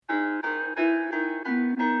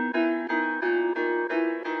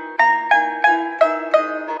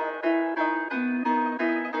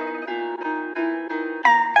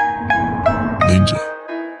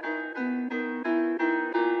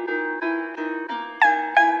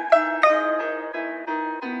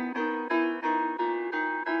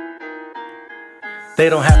They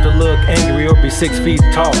don't have to look angry or be 6 feet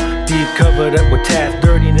tall, be covered up with tats,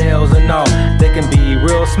 dirty nails and all. They can be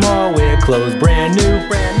real small with clothes brand new.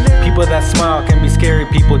 People that smile can be scary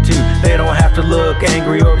people too. They don't have to look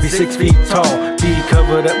angry or be 6 feet tall, be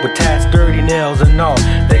covered up with tats, dirty nails and all.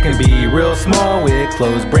 They can be real small with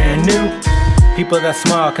clothes brand new. People that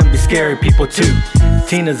smile can be scary people too.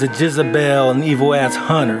 Tina's a Jezebel, an evil-ass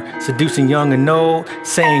hunter, seducing young and old,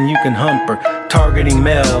 saying you can hump her, targeting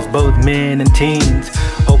males, both men and teens.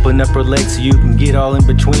 Open up her legs so you can get all in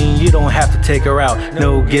between. You don't have to take her out,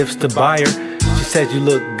 no gifts to buy her. She says you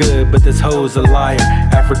look good, but this hoe's a liar.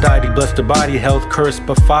 Aphrodite blessed her body, health cursed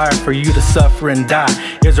by fire. For you to suffer and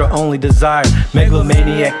die is her only desire.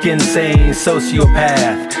 Megalomaniac, insane,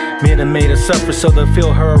 sociopath. Men have made her suffer so they'll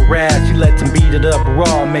feel her wrath. She lets him beat it up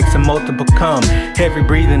raw, makes him multiple come. Heavy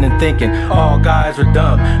breathing and thinking all guys are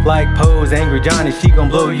dumb. Like Poe's Angry Johnny, she gon'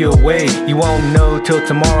 blow you away. You won't know till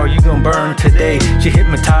tomorrow, you gon' burn today. She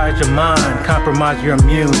hypnotized your mind, compromise your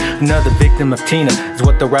immune. Another victim of Tina is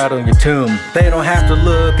what they'll write on your tomb. They don't have to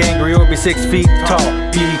look angry or be 6 feet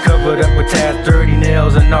tall, be covered up with tats, dirty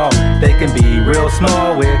nails and all. They can be real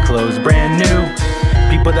small with clothes brand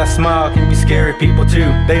new. People that smile can be scary people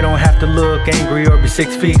too. They don't have to look angry or be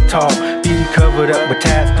 6 feet tall, be covered up with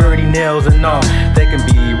tats, dirty nails and all. They can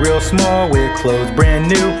be real small with clothes brand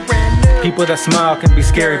new. People that smile can be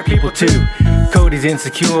scary people too. Cody's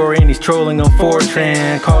insecure and he's trolling on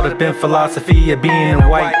 4chan, caught up in philosophy of being a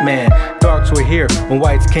white man. Darks were here when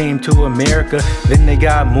whites came to America, then they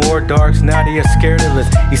got more darks, now they are scared of us.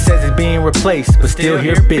 He says he's being replaced, but still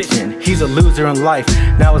here bitching. He's a loser in life,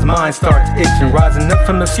 now his mind starts itching. Rising up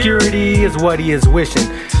from obscurity is what he is wishing.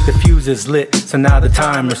 The fuse is lit, so now the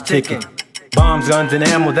timer's ticking. Bombs, guns, and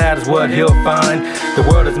ammo, that is what he'll find. The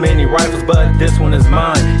world has many rifles, but this one is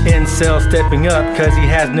mine. Incel stepping up, cause he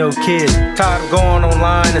has no kids. Tired of going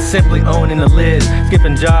online and simply owning the lid.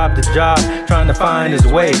 Skipping job to job, trying to find his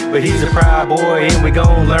way. But he's a proud boy and we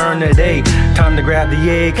gon' learn today. Time to grab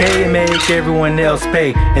the AK and make everyone else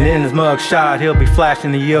pay. And in his mug shot, he'll be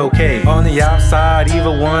flashing the OK. On the outside,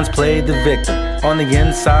 evil ones played the victim. On the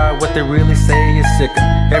inside, what they really say is sick.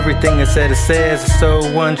 Everything it says is so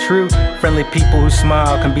untrue. Friendly people who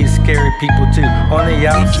smile can be scary people too. On the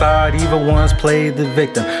outside, evil ones play the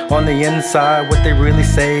victim. On the inside, what they really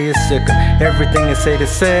say is sick. Everything it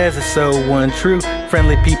says is so untrue.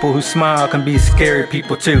 Friendly people who smile can be scary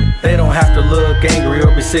people too. They don't have to look angry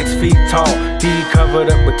or be 6 feet tall, be covered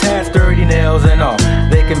up with tats, dirty nails and all.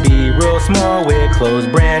 They can be real small with clothes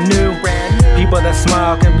brand new. People that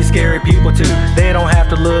smile can be scary people too. They don't have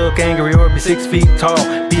to look angry or be 6 feet tall,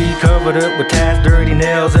 be covered up with tats, dirty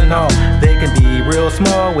nails and all. They can be real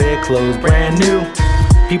small with clothes brand new.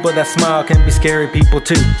 People that smile can be scary people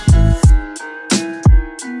too.